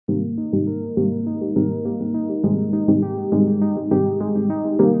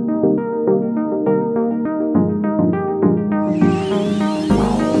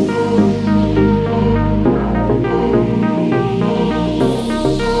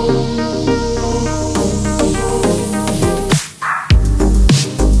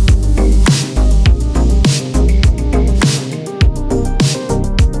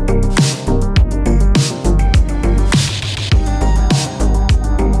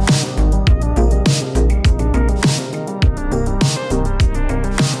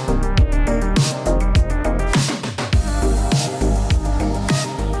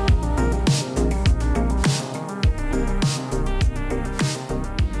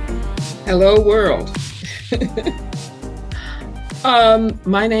Hello, world.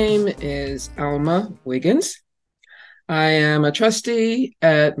 My name is Alma Wiggins. I am a trustee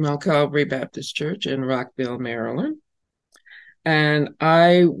at Mount Calvary Baptist Church in Rockville, Maryland. And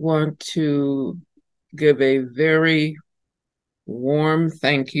I want to give a very warm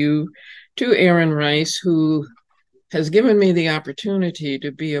thank you to Aaron Rice, who has given me the opportunity to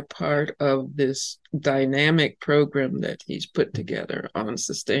be a part of this dynamic program that he's put together on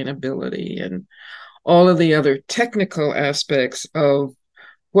sustainability and all of the other technical aspects of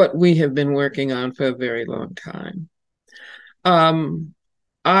what we have been working on for a very long time.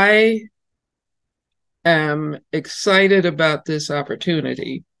 I am excited about this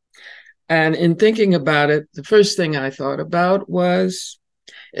opportunity. And in thinking about it, the first thing I thought about was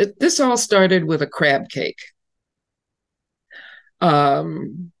this all started with a crab cake.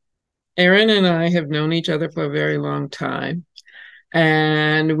 Um, Aaron and I have known each other for a very long time.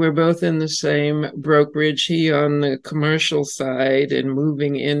 And we're both in the same brokerage, he on the commercial side and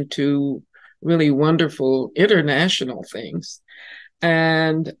moving into really wonderful international things.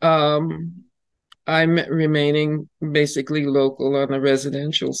 And I'm remaining basically local on the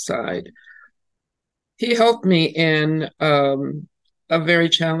residential side. He helped me in a very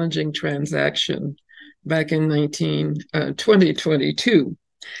challenging transaction back in 2022.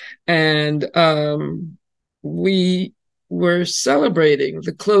 And we were celebrating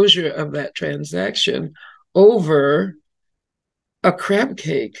the closure of that transaction over a crab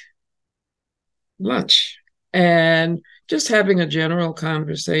cake lunch and just having a general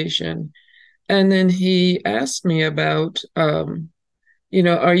conversation. And then he asked me about, are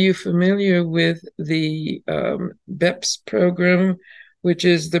you familiar with the BEPS program, which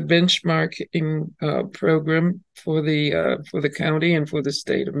is the benchmarking program for the county and for the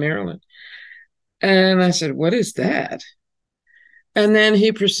state of Maryland? And I said, what is that? And then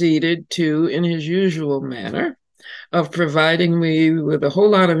he proceeded to, in his usual manner, of providing me with a whole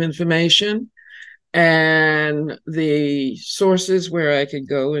lot of information and the sources where I could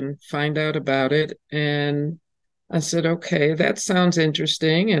go and find out about it. And I said, okay, that sounds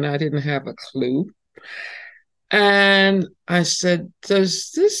interesting. And I didn't have a clue. And I said,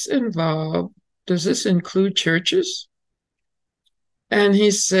 does this include churches? And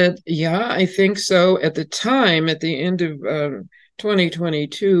he said, yeah, I think so. At the time, at the end of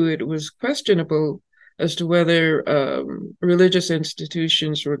 2022, it was questionable as to whether religious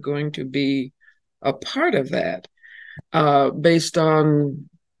institutions were going to be a part of that, based on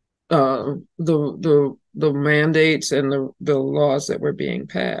the mandates and the laws that were being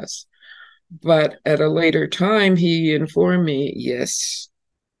passed. But at a later time, he informed me, yes,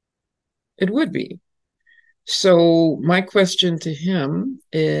 it would be. So my question to him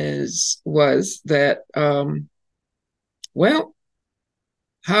was that, well,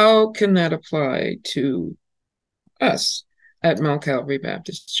 how can that apply to us at Mount Calvary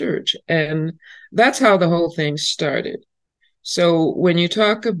Baptist Church? And that's how the whole thing started. So when you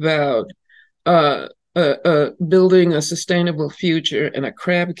talk about building a sustainable future and a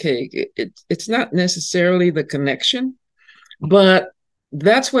crab cake, it's not necessarily the connection, but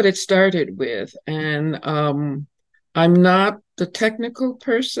that's what it started with. And I'm not the technical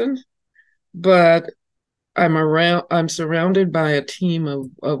person, but I'm surrounded by a team of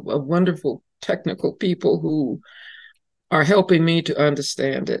wonderful technical people who are helping me to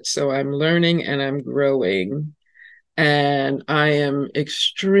understand it. So I'm learning and I'm growing. And I am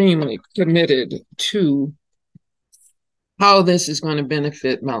extremely committed to how this is going to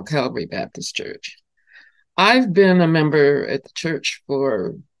benefit Mount Calvary Baptist Church. I've been a member at the church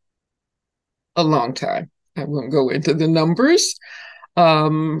for a long time. I won't go into the numbers.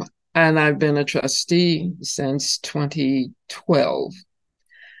 And I've been a trustee since 2012.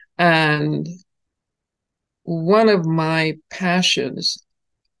 And one of my passions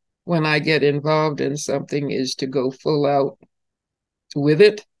when I get involved in something is to go full out with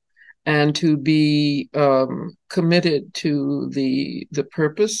it and to be committed to the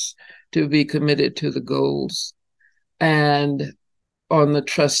purpose, to be committed to the goals. And on the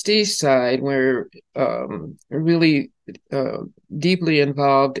trustee side, we're really deeply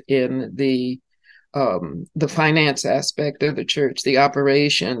involved in the finance aspect of the church, the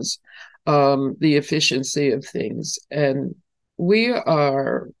operations, the efficiency of things. And we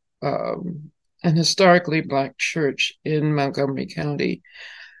are an historically Black church in Montgomery County,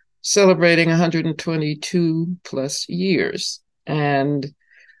 celebrating 122 plus years. And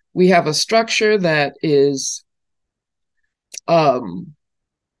we have a structure that is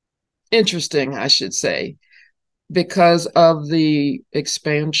interesting, I should say. because of the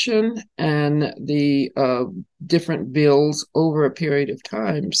expansion and the different bills over a period of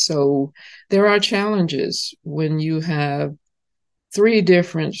time. So there are challenges when you have three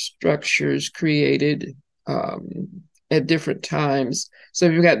different structures created um, at different times. So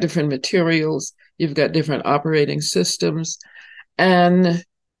you've got different materials, you've got different operating systems, and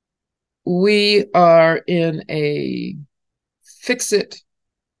we are in a fix it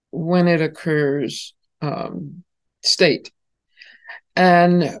when it occurs state.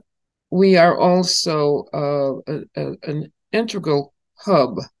 And we are also an integral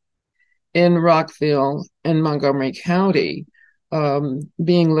hub in Rockville and Montgomery County,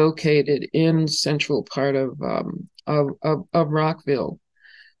 being located in central part of Rockville.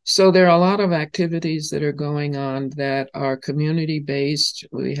 So there are a lot of activities that are going on that are community based.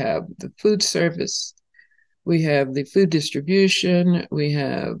 We have the food service, we have the food distribution, we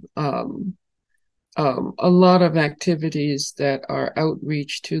have a lot of activities that are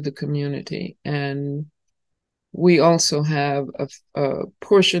outreach to the community, and we also have a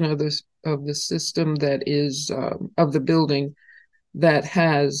portion of the system that is of the building that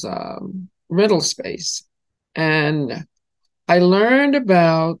has rental space. And I learned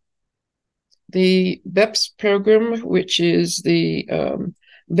about the BEPS program, which is the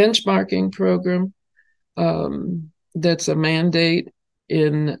benchmarking program that's a mandate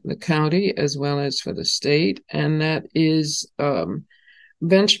in the county as well as for the state, and that is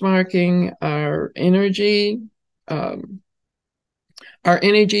benchmarking um, our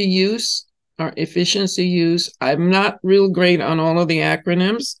energy use, our efficiency use. I'm not real great on all of the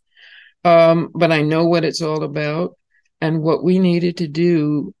acronyms, but I know what it's all about. And what we needed to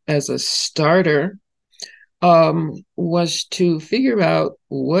do as a starter was to figure out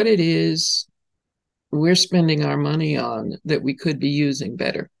what it is we're spending our money on that we could be using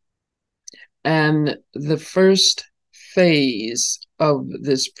better. And the first phase of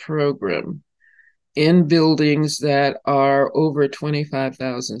this program in buildings that are over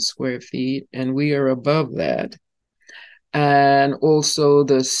 25,000 square feet, and we are above that. And also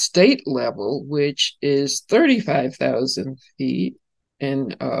the state level, which is 35,000 feet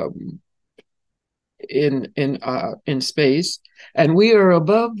in in space, and we are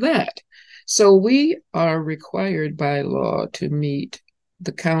above that. So we are required by law to meet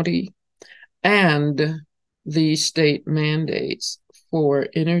the county and the state mandates for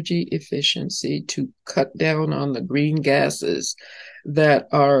energy efficiency to cut down on the green gases that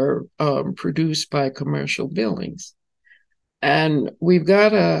are produced by commercial buildings. And we've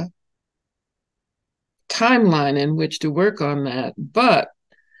got a timeline in which to work on that, but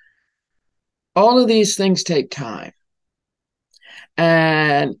all of these things take time.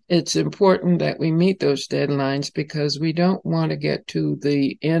 And it's important that we meet those deadlines because we don't want to get to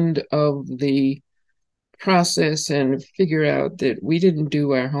the end of the process and figure out that we didn't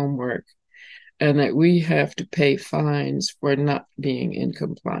do our homework and that we have to pay fines for not being in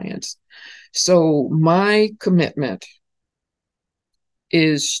compliance. So my commitment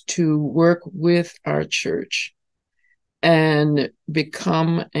is to work with our church and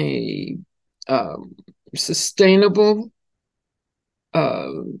become a sustainable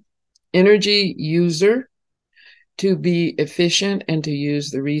uh, energy user, to be efficient and to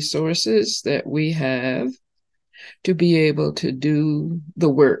use the resources that we have to be able to do the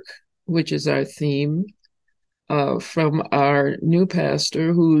work, which is our theme from our new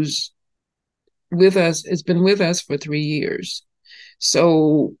pastor who's with us, has been with us for 3 years.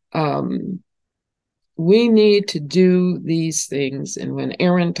 So we need to do these things. And when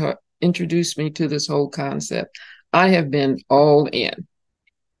Aaron introduced me to this whole concept, I have been all in.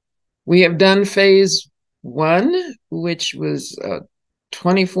 We have done phase one, which was a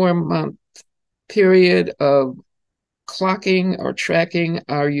 24-month period of clocking or tracking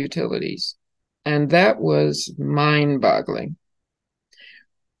our utilities. And that was mind-boggling.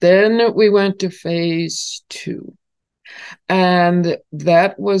 Then we went to phase two. And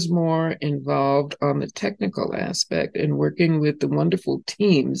that was more involved on the technical aspect and working with the wonderful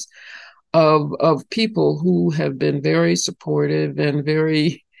teams of people who have been very supportive and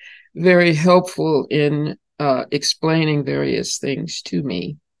very, very helpful in explaining various things to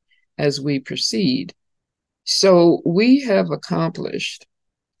me as we proceed. So we have accomplished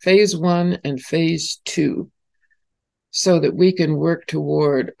phase one and phase two so that we can work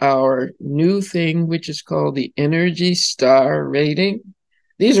toward our new thing, which is called the Energy Star rating.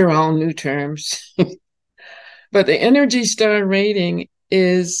 These are all new terms, but the Energy Star rating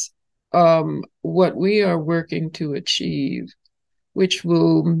is what we are working to achieve, which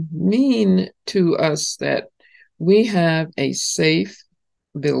will mean to us that we have a safe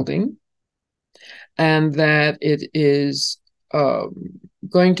building, and that it is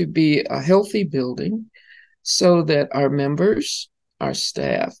going to be a healthy building so that our members, our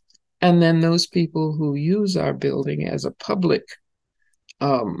staff, and then those people who use our building as a public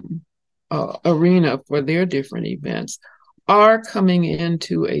um, arena for their different events are coming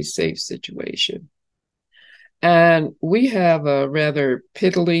into a safe situation. And we have a rather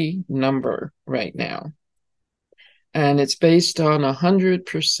piddly number right now, and it's based on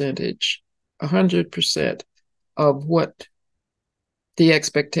 100% of what the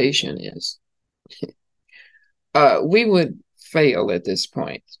expectation is. We would fail at this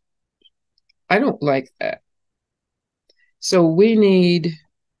point. I don't like that. So we need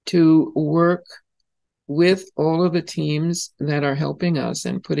to work with all of the teams that are helping us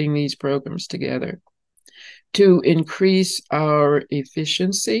and putting these programs together to increase our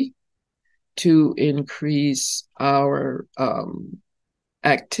efficiency, to increase our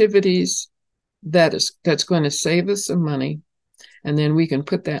activities that's going to save us some money, and then we can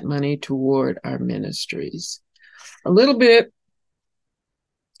put that money toward our ministries. A little bit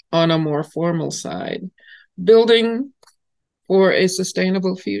on a more formal side, building for a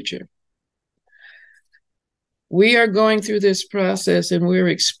sustainable future. We are going through this process and we're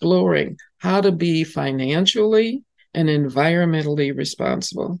exploring how to be financially and environmentally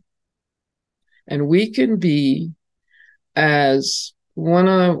responsible. And we can be, as one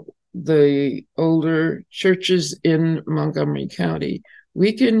of the older churches in Montgomery County,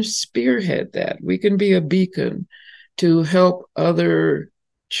 we can spearhead that. We can be a beacon to help other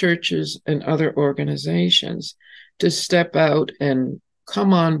churches and other organizations to step out and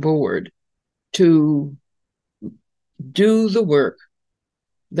come on board to do the work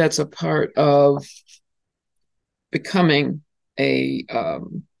that's a part of becoming a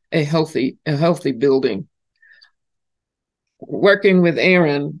healthy building. Working with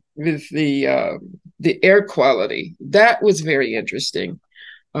Aaron with the air quality, that was very interesting.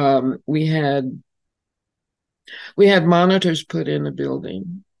 We had monitors put in the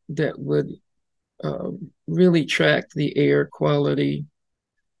building that would really track the air quality,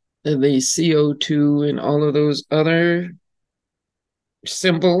 the CO2, and all of those other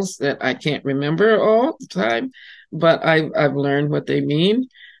symbols that I can't remember all the time, but I've learned what they mean,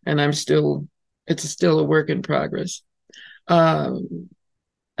 and it's still a work in progress. And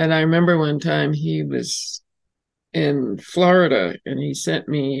I remember one time he was in Florida and he sent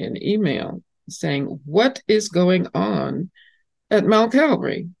me an email saying, "What is going on at Mount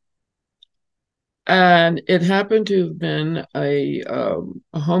Calvary?" And it happened to have been a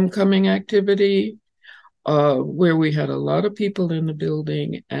homecoming activity where we had a lot of people in the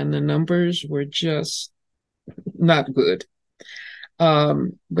building and the numbers were just not good.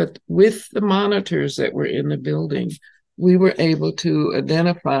 But with the monitors that were in the building, we were able to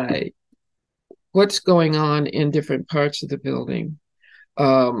identify what's going on in different parts of the building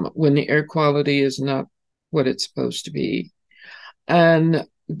when the air quality is not what it's supposed to be. And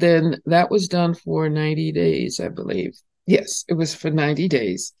then that was done for 90 days, I believe. Yes, it was for 90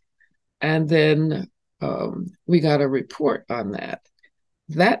 days. And then we got a report on that.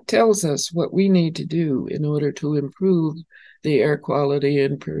 That tells us what we need to do in order to improve the air quality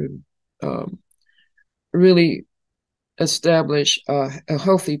and really establish a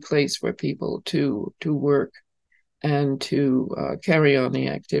healthy place for people to work and to carry on the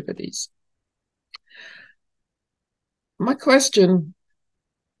activities. My question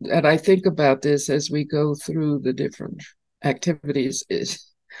that I think about this as we go through the different activities is,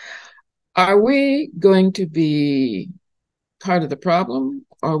 are we going to be part of the problem,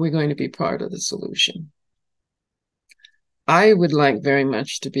 or are we going to be part of the solution? I would like very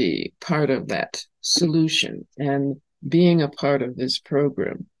much to be part of that solution and being a part of this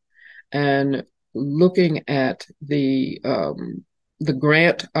program and looking at the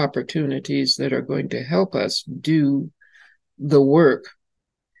grant opportunities that are going to help us do the work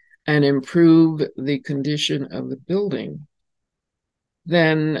and improve the condition of the building,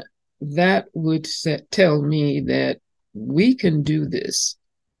 then that would tell me that we can do this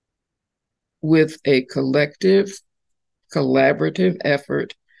with a collective, collaborative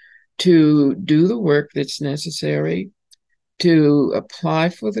effort to do the work that's necessary, to apply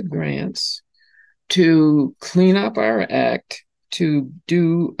for the grants, to clean up our act, to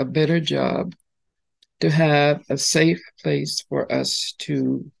do a better job, to have a safe place for us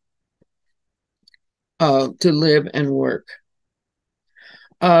to live and work.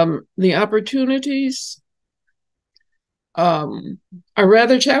 The opportunities are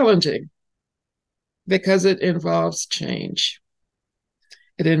rather challenging because it involves change.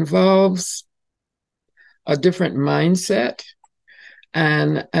 It involves a different mindset.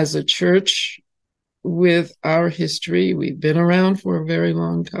 And as a church, with our history, we've been around for a very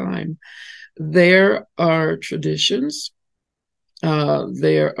long time. There are traditions,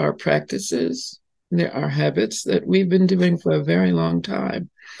 there are practices, there are habits that we've been doing for a very long time.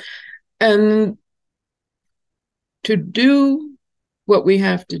 And to do what we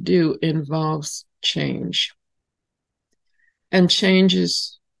have to do involves change. And change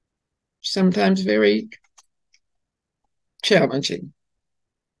is sometimes very challenging.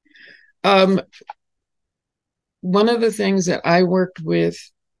 Um, One of the things that I worked with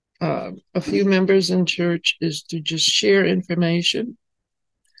a few members in church is to just share information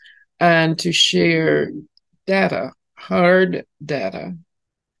and to share data, hard data,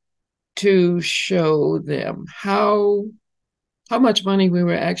 to show them how much money we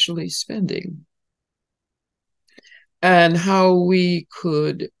were actually spending and how we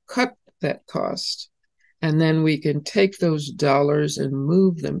could cut that cost. And then we can take those dollars and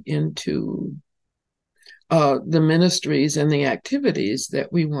move them into the ministries and the activities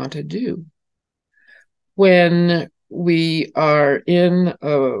that we want to do. When we are in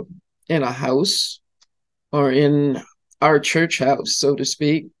a house or in our church house, so to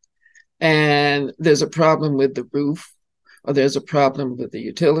speak, and there's a problem with the roof, or there's a problem with the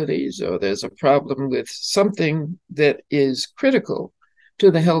utilities, or there's a problem with something that is critical to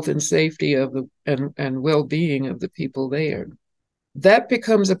the health and safety of the and well-being of the people there, that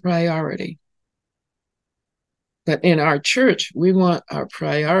becomes a priority. But in our church, we want our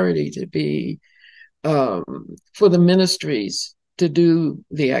priority to be for the ministries to do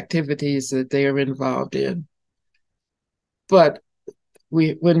the activities that they are involved in. But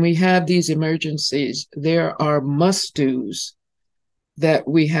when we have these emergencies, there are must-dos that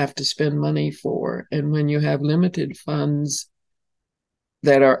we have to spend money for. And when you have limited funds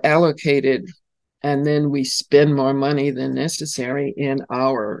that are allocated, and then we spend more money than necessary in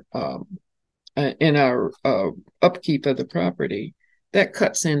our upkeep of the property, that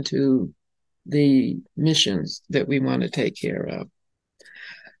cuts into the missions that we want to take care of.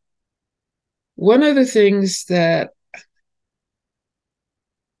 One of the things that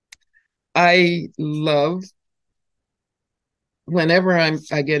I love whenever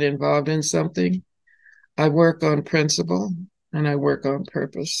I get involved in something, I work on principle and I work on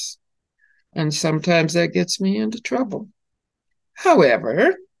purpose. And sometimes that gets me into trouble.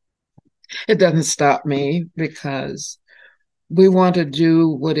 However, it doesn't stop me because we want to do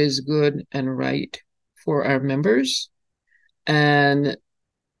what is good and right for our members. And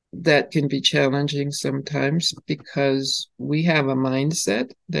that can be challenging sometimes because we have a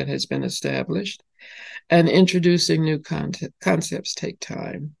mindset that has been established, and introducing new concepts take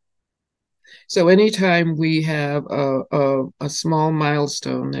time. So anytime we have a small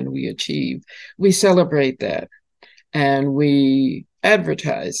milestone that we achieve, we celebrate that and we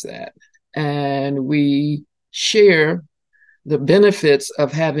advertise that and we share the benefits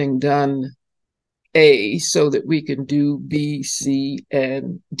of having done A so that we can do B, C,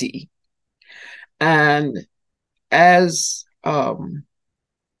 and D. And as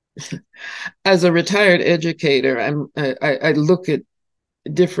as a retired educator, I look at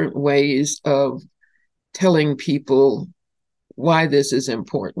different ways of telling people why this is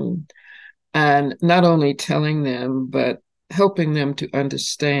important, and not only telling them, but helping them to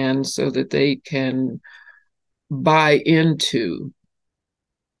understand so that they can buy into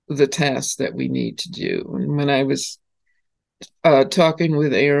the tasks that we need to do. And when I was talking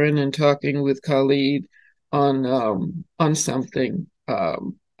with Aaron and talking with Khalid on something,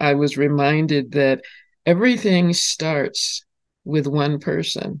 I was reminded that everything starts with one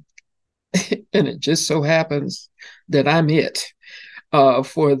person, and it just so happens that I'm it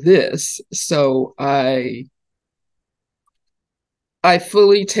for this. So I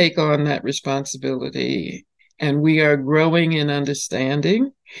fully take on that responsibility, and we are growing in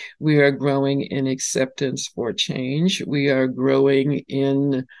understanding. We are growing in acceptance for change. We are growing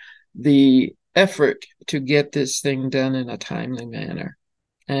in the effort to get this thing done in a timely manner.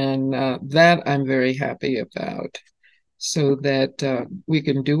 And that I'm very happy about, so that we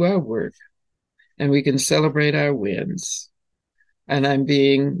can do our work and we can celebrate our wins. And I'm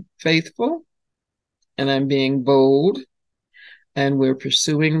being faithful and I'm being bold, and we're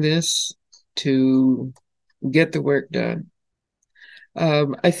pursuing this to get the work done.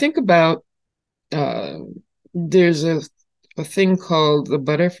 I think about there's a thing called the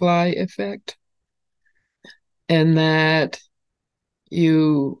butterfly effect, and that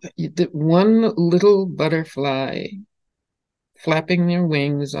one little butterfly flapping their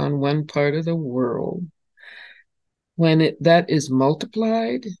wings on one part of the world, when that is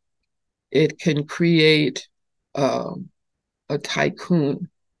multiplied, it can create um, a tycoon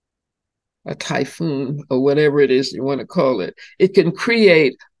a typhoon or whatever it is you want to call it, it can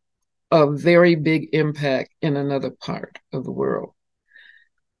create a very big impact in another part of the world.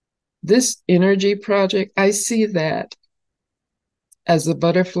 This energy project, I see that as a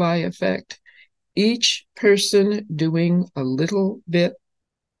butterfly effect. Each person doing a little bit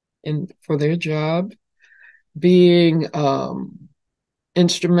for their job, being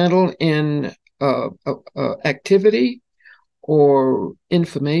instrumental in activity or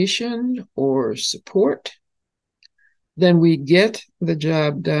information or support, then we get the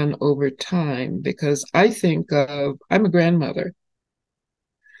job done over time. Because I'm a grandmother.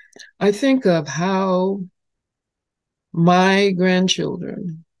 I think of how my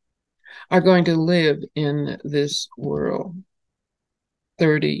grandchildren are going to live in this world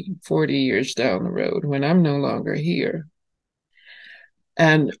 30, 40 years down the road when I'm no longer here.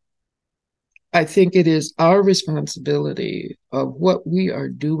 And I think it is our responsibility of what we are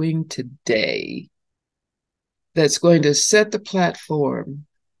doing today that's going to set the platform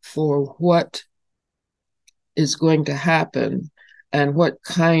for what is going to happen and what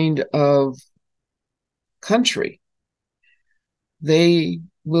kind of country they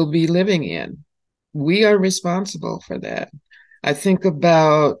will be living in. We are responsible for that. I think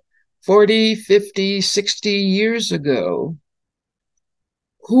about 40, 50, 60 years ago,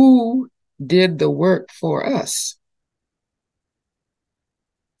 who did the work for us?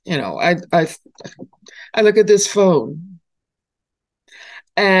 You know, I look at this phone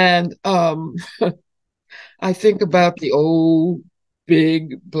and I think about the old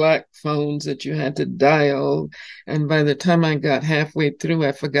big black phones that you had to dial. And by the time I got halfway through,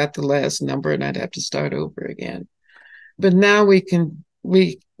 I forgot the last number and I'd have to start over again. But now we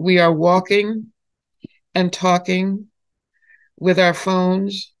are walking and talking with our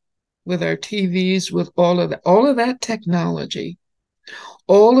phones, with our TVs, with all of that technology,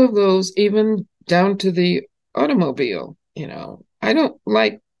 all of those, even down to the automobile. You know, I don't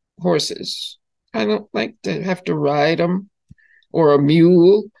like horses. I don't like to have to ride them or a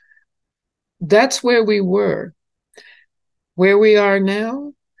mule. That's where we were. Where we are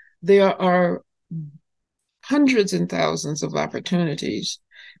now, there are hundreds and thousands of opportunities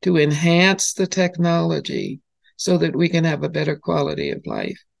to enhance the technology so that we can have a better quality of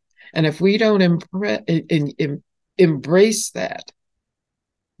life. And if we don't embrace that,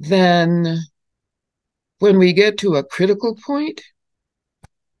 then when we get to a critical point,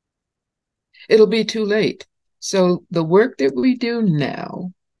 it'll be too late. So the work that we do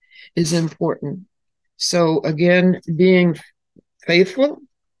now is important. So again, being faithful,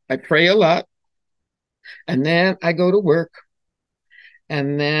 I pray a lot, and then I go to work,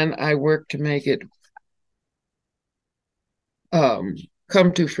 and then I work to make it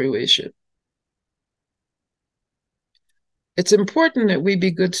come to fruition. It's important that we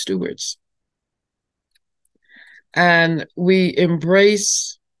be good stewards and we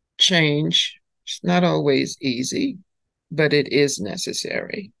embrace change. It's not always easy, but it is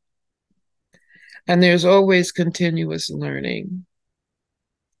necessary. And there's always continuous learning.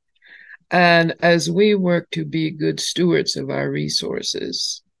 And as we work to be good stewards of our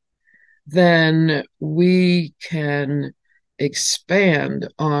resources, then we can expand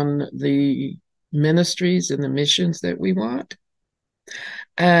on the ministries and the missions that we want.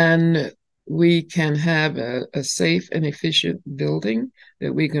 And we can have a safe and efficient building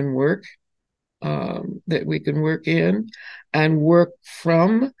that we can work in and work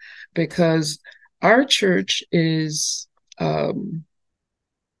from, because our church is the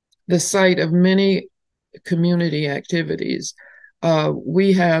site of many community activities.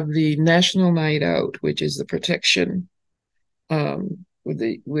 We have the National Night Out, which is the protection.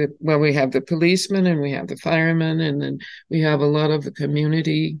 We have the policemen and we have the firemen, and then we have a lot of the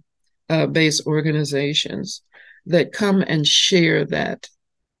community-based organizations that come and share that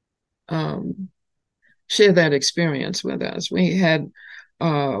experience with us. We had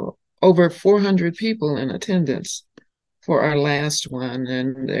over 400 people in attendance for our last one,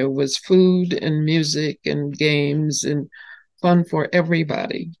 and there was food and music and games and fun for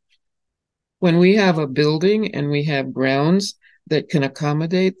everybody. When we have a building and we have grounds that can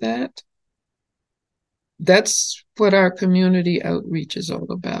accommodate that, that's what our community outreach is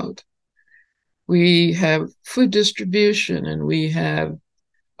all about. We have food distribution and we have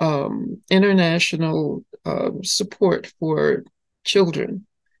international support for children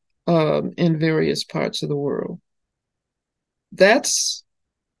in various parts of the world. That's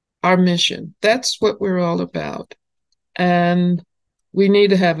our mission. That's what we're all about. And we need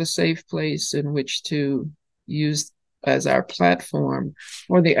to have a safe place in which to use as our platform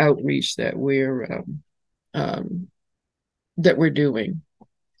for the outreach that we're doing.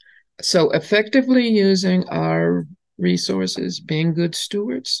 So effectively using our resources, being good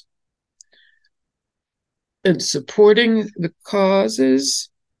stewards, and supporting the causes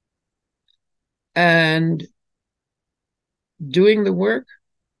and doing the work.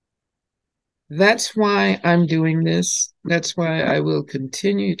 That's why I'm doing this. That's why I will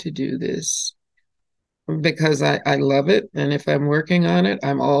continue to do this because I love it. And if I'm working on it,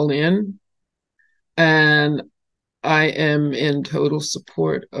 I'm all in. And I am in total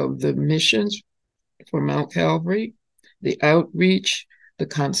support of the missions for Mount Calvary, the outreach, the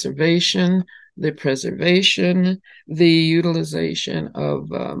conservation, the preservation, the utilization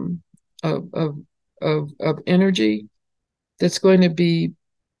of, of, of energy that's going to be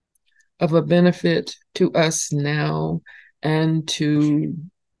of a benefit to us now and to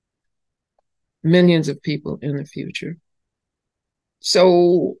millions of people in the future.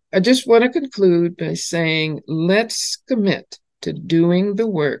 So I just want to conclude by saying let's commit to doing the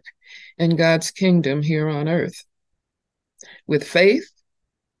work in God's kingdom here on earth with faith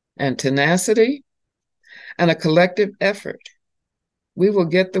and tenacity and a collective effort. We will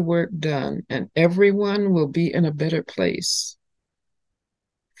get the work done and everyone will be in a better place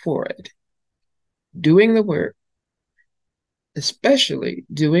for it. Doing the work, especially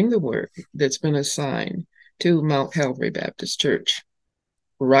doing the work that's been assigned to Mount Calvary Baptist Church,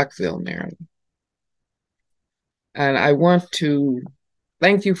 Rockville, Maryland. And I want to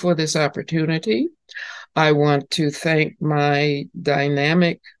thank you for this opportunity. I want to thank my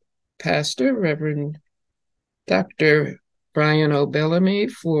dynamic pastor, Reverend Dr. Brian O'Bellamy,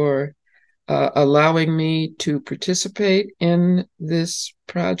 for allowing me to participate in this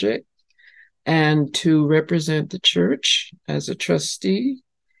project and to represent the church as a trustee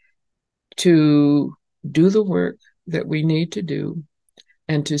to do the work that we need to do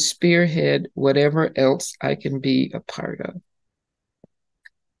and to spearhead whatever else I can be a part of.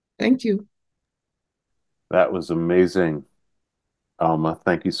 Thank you. That was amazing. Alma,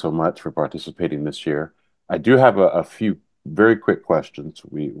 thank you so much for participating this year. I do have a few very quick questions.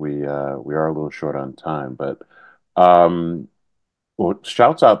 We are a little short on time, but um, well,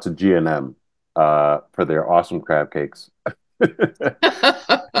 shouts out to G&M for their awesome crab cakes. Don't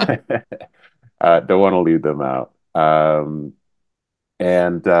want to leave them out.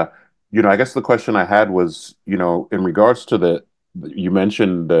 And I guess the question I had was, in regards to you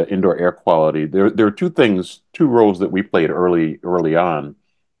mentioned the indoor air quality. There are two things, two roles that we played early on.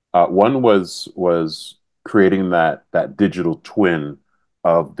 One was creating that digital twin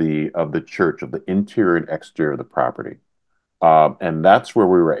of the church, of the interior and exterior of the property. And that's where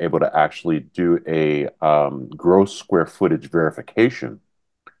we were able to actually do a gross square footage verification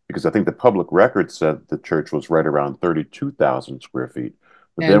because I think the public record said the church was right around 32,000 square feet.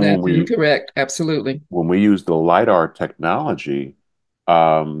 But And then when that's we incorrect. Absolutely. when we used the LiDAR technology,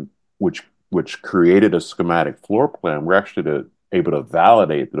 um, which created a schematic floor plan, we're actually able to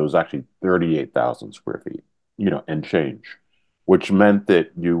validate that it was actually 38,000 square feet, and change, which meant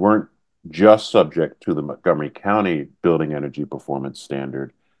that you weren't just subject to the Montgomery County Building Energy Performance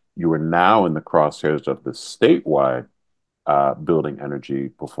Standard. You were now in the crosshairs of the statewide Building Energy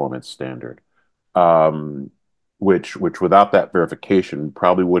Performance Standard, um, which without that verification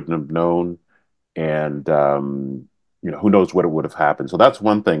probably wouldn't have known, and who knows what it would have happened. So that's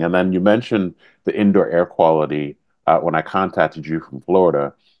one thing. And then you mentioned the indoor air quality. When I contacted you from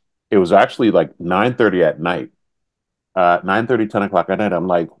Florida, it was actually like 9:30 at night. 9:30, 10 o'clock at night. I'm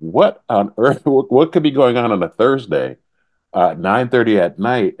like, what on earth? What could be going on a Thursday? 9:30 at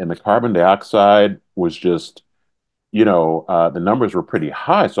night, and the carbon dioxide was just, the numbers were pretty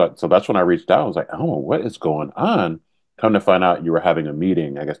high. So that's when I reached out. I was like, oh, what is going on? Come to find out, you were having a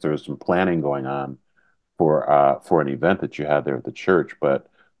meeting. I guess there was some planning going on for an event that you had there at the church. But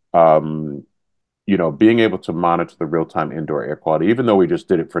um, being able to monitor the real time indoor air quality, even though we just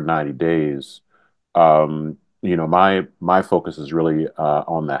did it for 90 days, my focus is really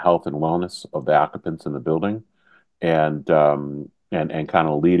on the health and wellness of the occupants in the building, and kind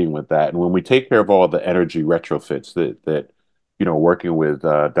of leading with that. And when we take care of all the energy retrofits working with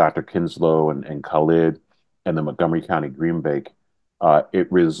Dr. Kinslow and Khalid and the Montgomery County Green Bank,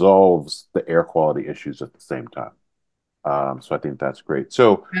 it resolves the air quality issues at the same time. So I think that's great.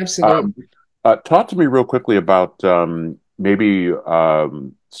 So, um, Absolutely. talk to me real quickly about maybe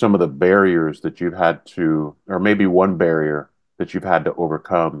some of the barriers that you've had to, or maybe one barrier that you've had to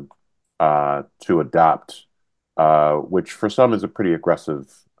overcome to adopt, which for some is a pretty aggressive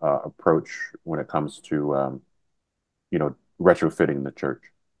approach when it comes to, retrofitting the church.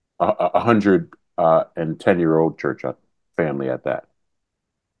 A 110-year-old church family at that.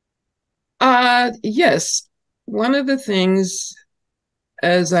 Yes. One of the things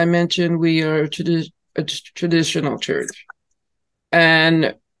as I mentioned, we are a traditional church,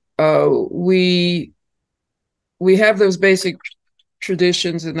 and we have those basic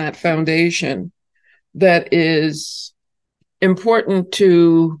traditions and that foundation that is important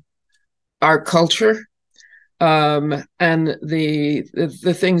to our culture, and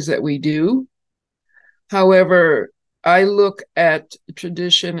the things that we do. However, I look at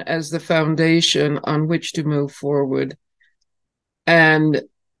tradition as the foundation on which to move forward, and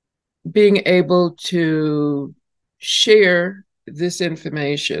being able to share this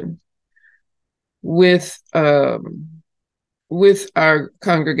information with with our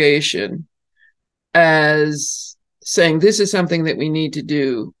congregation as saying this is something that we need to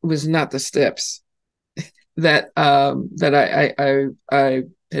do was not the steps that I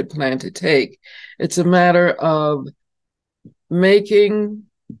had planned to take. It's a matter of making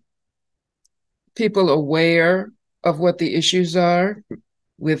people aware of what the issues are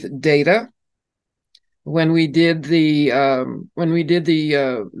with data. When we did the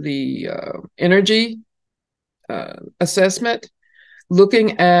energy assessment,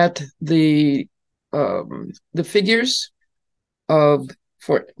 looking at the figures of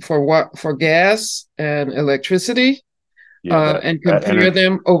for gas and electricity, Yeah, and that compare energy.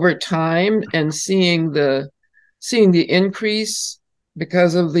 them over time, and seeing the increase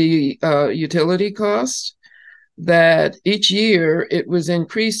because of the utility cost, that each year it was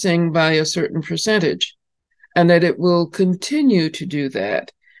increasing by a certain percentage, and that it will continue to do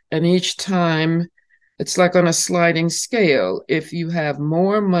that. And each time, it's like on a sliding scale. If you have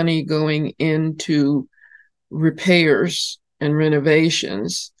more money going into repairs and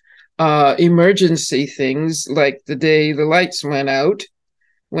renovations, emergency things like the day the lights went out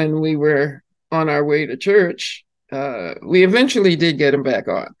when we were on our way to church, we eventually did get them back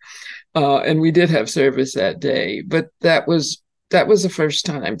on, and we did have service that day. But that was the first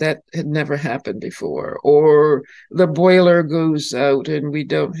time that had never happened before. Or the boiler goes out and we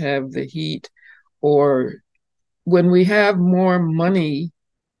don't have the heat, or when we have more money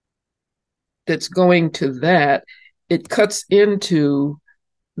that's going to that, it cuts into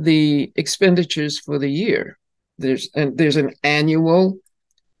the expenditures for the year. There's an annual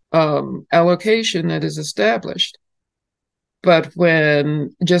allocation that is established. But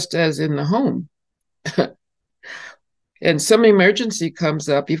when, just as in the home, and some emergency comes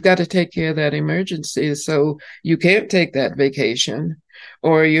up, you've got to take care of that emergency. So you can't take that vacation,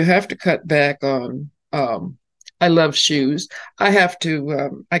 or you have to cut back on. I love shoes. I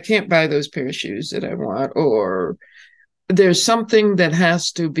can't buy those pair of shoes that I want, or there's something that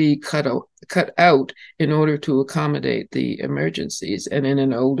has to be cut out in order to accommodate the emergencies. And in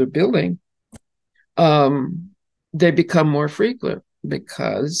an older building, um, they become more frequent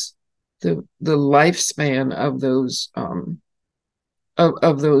because the lifespan of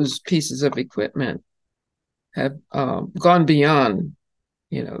those pieces of equipment have gone beyond,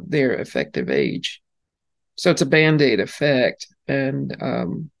 their effective age. So it's a band-aid effect,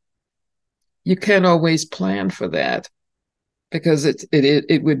 and you can't always plan for that because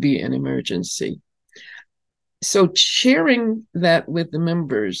it would be an emergency. So sharing that with the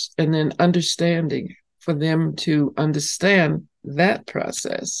members, and then understanding for them to understand that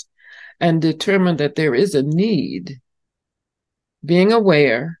process and determine that there is a need, being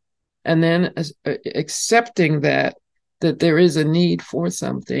aware, and then accepting that there is a need for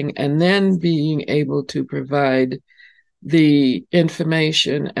something, and then being able to provide the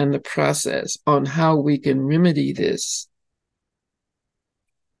information and the process on how we can remedy this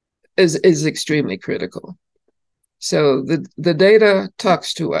is extremely critical. So the data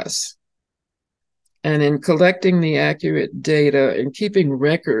talks to us, and in collecting the accurate data and keeping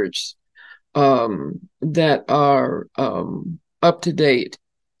records that are up to date,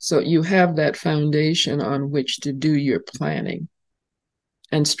 so you have that foundation on which to do your planning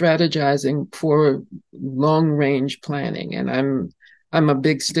and strategizing for long range planning. And I'm a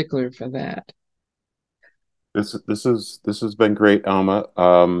big stickler for that. This has been great, Alma.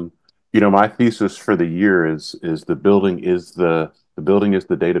 My thesis for the year is the building is the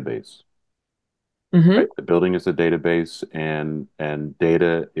database, right? Mm-hmm. The building is the database, and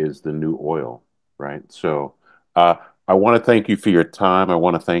data is the new oil, right? So, uh, I want to thank you for your time. I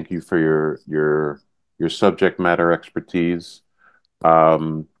want to thank you for your subject matter expertise,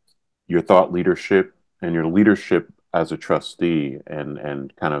 um, your thought leadership, and your leadership as a trustee,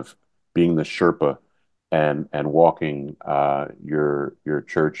 and kind of being the Sherpa and walking your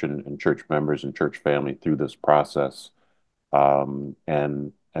church and church members and church family through this process, and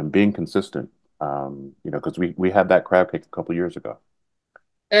being consistent. Because we had that crab cake a couple years ago,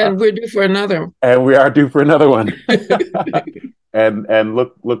 uh, And we're due for another. and we are due for another one. and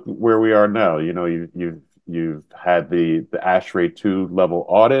look where we are now. You know, you've had the ASHRAE 2 level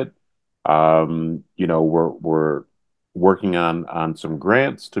audit. You know, we're working on some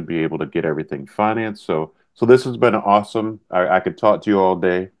grants to be able to get everything financed. So this has been awesome. I could talk to you all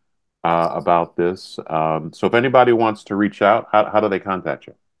day about this. So if anybody wants to reach out, how do they contact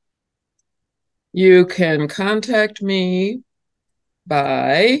you? You can contact me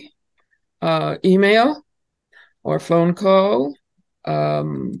by email or phone call.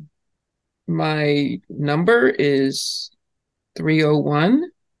 Um, my number is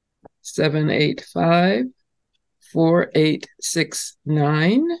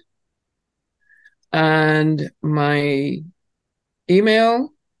 301-785-4869. And my email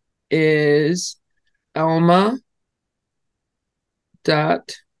is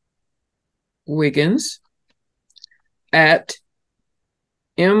alma.wiggins at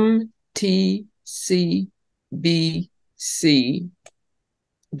mtcbc.org.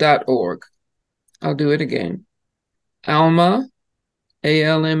 I'll do it again. Alma,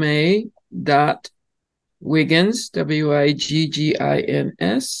 ALMA dot Wiggins,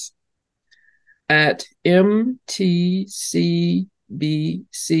 WIGGINS, at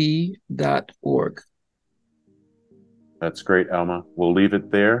mtcbc.org. That's great, Alma. We'll leave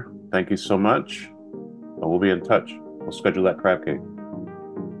it there. Thank you so much. And we'll be in touch. We'll schedule that crab cake.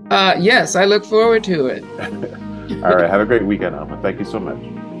 Yes, I look forward to it. All right. Have a great weekend, Alma. Thank you so much.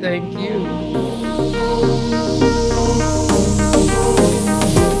 Thank you.